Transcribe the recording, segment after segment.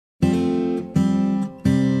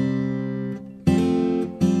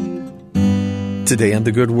Today on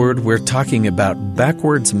The Good Word, we're talking about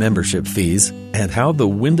backwards membership fees and how the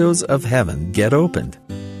windows of heaven get opened.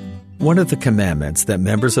 One of the commandments that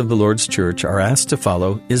members of the Lord's church are asked to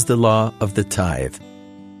follow is the law of the tithe.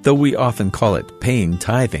 Though we often call it paying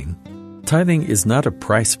tithing, tithing is not a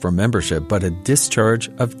price for membership but a discharge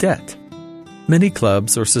of debt. Many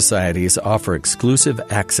clubs or societies offer exclusive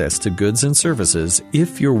access to goods and services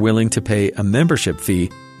if you're willing to pay a membership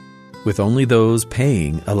fee, with only those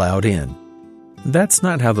paying allowed in. That's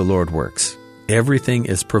not how the Lord works. Everything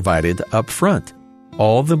is provided up front.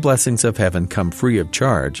 All the blessings of heaven come free of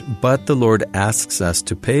charge, but the Lord asks us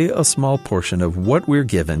to pay a small portion of what we're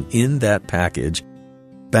given in that package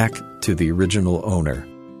back to the original owner.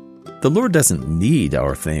 The Lord doesn't need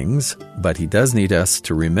our things, but He does need us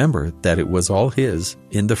to remember that it was all His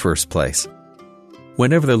in the first place.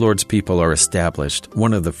 Whenever the Lord's people are established,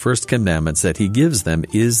 one of the first commandments that He gives them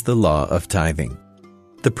is the law of tithing.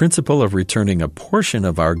 The principle of returning a portion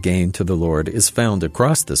of our gain to the Lord is found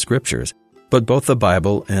across the Scriptures, but both the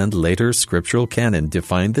Bible and later scriptural canon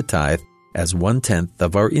define the tithe as 1/10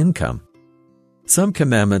 of our income. Some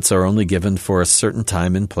commandments are only given for a certain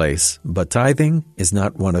time and place, but tithing is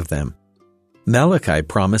not one of them. Malachi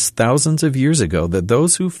promised thousands of years ago that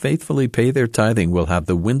those who faithfully pay their tithing will have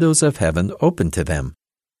the windows of heaven open to them.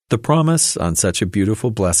 The promise on such a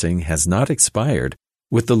beautiful blessing has not expired,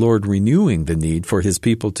 with the Lord renewing the need for His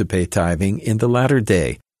people to pay tithing in the latter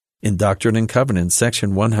day, in Doctrine and Covenants,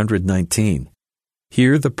 section 119.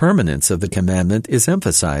 Here the permanence of the commandment is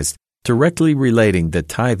emphasized, directly relating the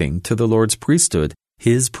tithing to the Lord's priesthood,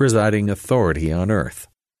 His presiding authority on earth.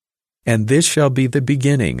 And this shall be the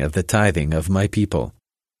beginning of the tithing of my people.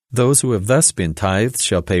 Those who have thus been tithed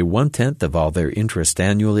shall pay 1/10 of all their interest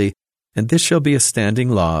annually, and this shall be a standing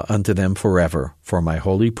law unto them forever, for my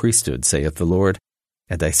holy priesthood, saith the Lord.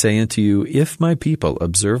 And I say unto you, if my people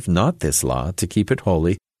observe not this law to keep it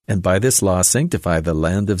holy, and by this law sanctify the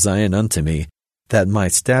land of Zion unto me, that my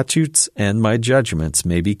statutes and my judgments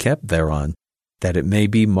may be kept thereon, that it may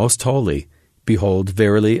be most holy, behold,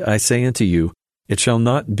 verily I say unto you, it shall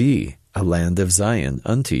not be a land of Zion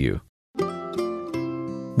unto you.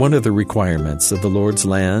 One of the requirements of the Lord's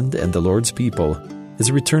land and the Lord's people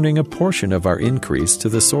is returning a portion of our increase to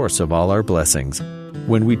the source of all our blessings.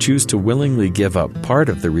 When we choose to willingly give up part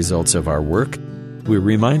of the results of our work, we're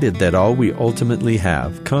reminded that all we ultimately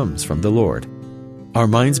have comes from the Lord. Our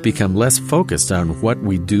minds become less focused on what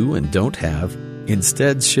we do and don't have,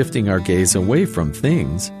 instead shifting our gaze away from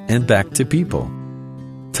things and back to people.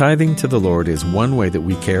 Tithing to the Lord is one way that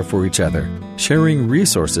we care for each other, sharing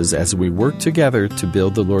resources as we work together to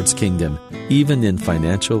build the Lord's kingdom, even in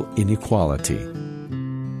financial inequality.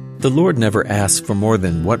 The Lord never asks for more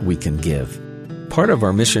than what we can give. Part of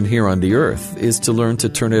our mission here on the earth is to learn to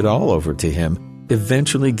turn it all over to Him,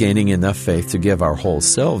 eventually gaining enough faith to give our whole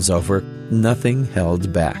selves over, nothing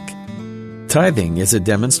held back. Tithing is a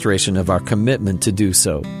demonstration of our commitment to do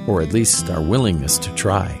so, or at least our willingness to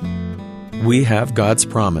try. We have God's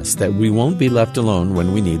promise that we won't be left alone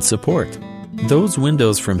when we need support. Those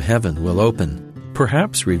windows from heaven will open,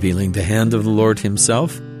 perhaps revealing the hand of the Lord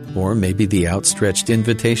Himself, or maybe the outstretched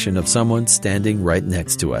invitation of someone standing right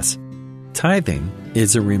next to us. Tithing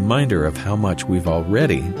is a reminder of how much we've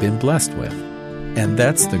already been blessed with. And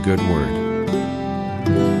that's the good word.